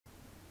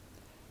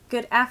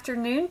Good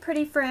afternoon,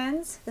 pretty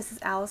friends. This is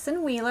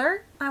Allison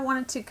Wheeler. I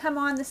wanted to come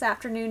on this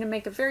afternoon and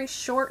make a very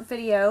short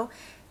video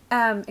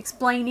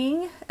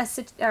explaining a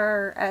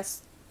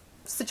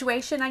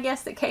situation, I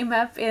guess, that came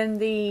up in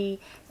the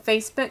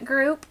Facebook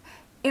group.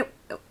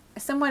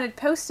 Someone had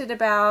posted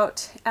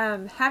about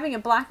having a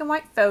black and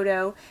white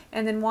photo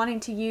and then wanting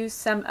to use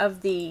some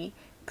of the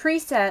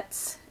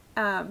presets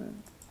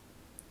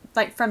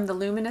like from the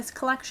Luminous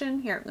Collection.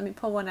 Here, let me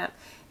pull one up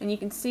and you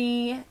can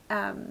see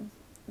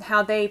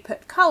how they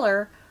put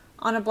color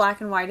on a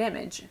black and white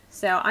image.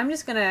 So I'm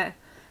just gonna,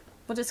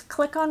 we'll just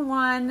click on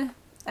one,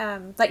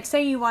 like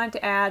say you wanted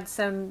to add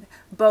some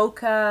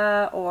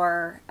bokeh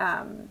or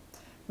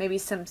maybe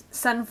some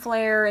sun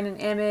flare in an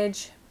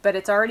image, but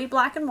it's already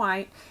black and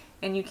white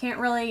and you can't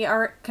really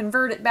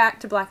convert it back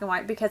to black and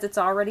white because it's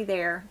already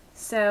there.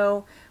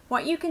 So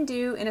what you can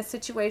do in a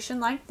situation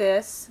like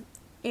this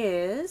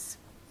is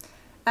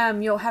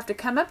you'll have to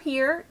come up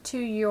here to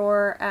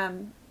your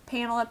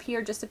panel up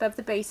here just above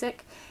the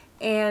basic,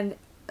 and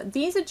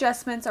these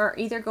adjustments are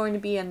either going to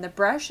be in the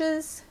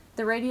brushes,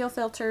 the radial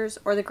filters,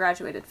 or the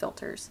graduated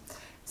filters.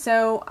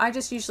 So I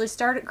just usually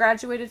start at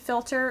graduated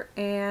filter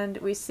and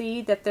we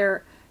see that there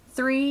are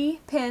 3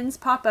 pins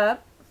pop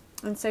up,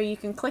 and so you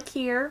can click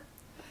here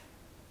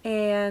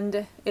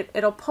and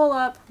it'll pull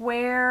up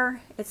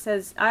where it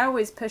says, I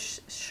always push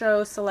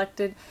show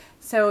selected,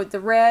 so the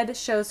red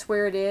shows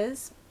where it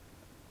is,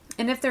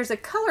 and if there's a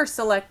color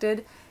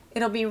selected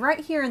it'll be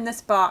right here in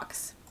this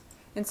box.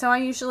 And so I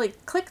usually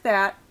click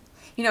that.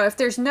 You know, if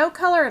there's no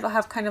color, it'll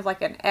have kind of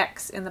like an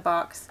X in the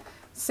box.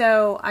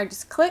 So I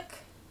just click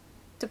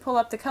to pull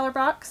up the color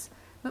box.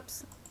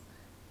 Oops.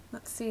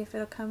 Let's see if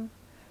it'll come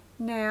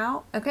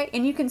now. Okay,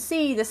 and you can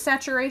see the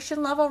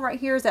saturation level right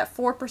here is at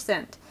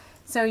 4%.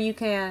 So you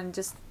can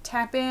just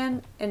tap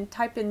in and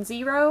type in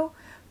 0.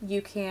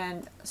 You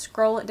can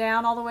scroll it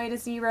down all the way to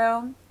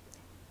 0.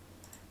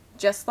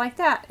 Just like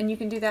that, and you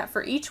can do that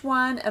for each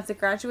one of the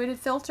graduated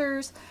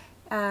filters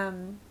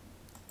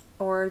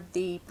or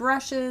the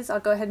brushes. I'll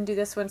go ahead and do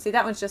this one. See,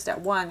 that one's just at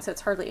 1, so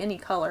it's hardly any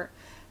color.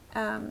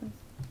 And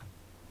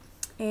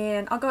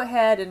I'll go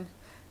ahead and,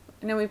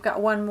 I know we've got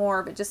one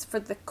more, but just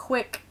for the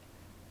quick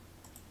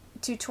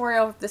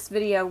tutorial of this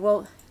video,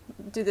 we'll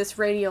do this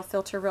radial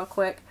filter real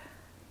quick.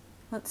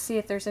 Let's see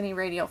if there's any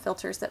radial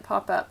filters that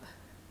pop up.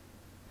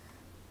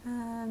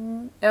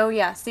 Oh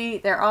yeah, see,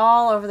 they're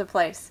all over the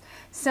place.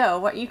 So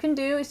what you can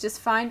do is just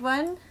find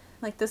one,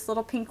 like this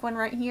little pink one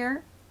right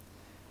here.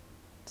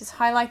 Just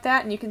highlight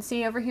that and you can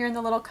see over here in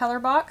the little color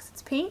box,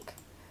 it's pink.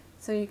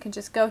 So you can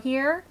just go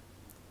here,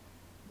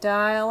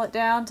 dial it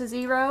down to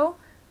 0,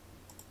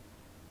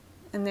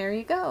 and there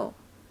you go.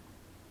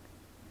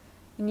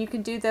 And you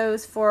can do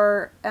those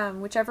for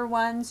whichever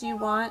ones you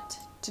want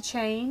to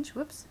change.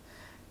 Whoops,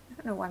 I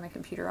don't know why my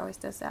computer always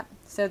does that.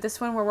 So this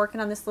one, we're working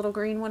on this little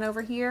green one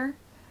over here.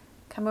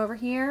 Come over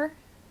here,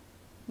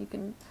 you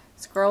can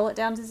scroll it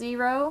down to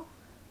 0,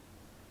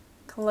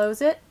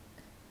 close it,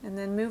 and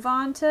then move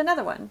on to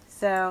another one.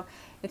 So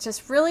it's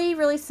just really,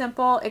 really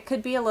simple. It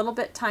could be a little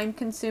bit time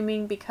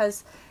consuming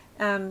because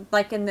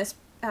like in this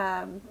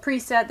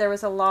preset there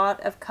was a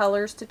lot of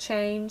colors to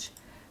change,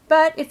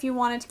 but if you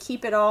wanted to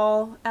keep it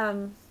all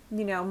you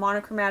know,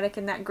 monochromatic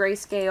in that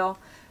grayscale,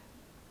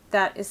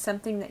 that is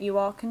something that you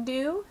all can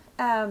do.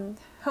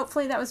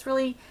 Hopefully that was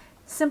really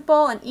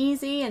simple and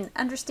easy and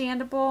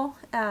understandable.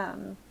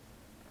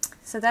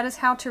 So that is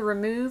how to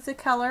remove the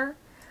color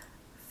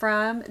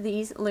from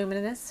these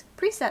Luminous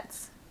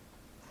presets.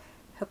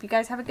 Hope you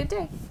guys have a good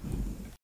day.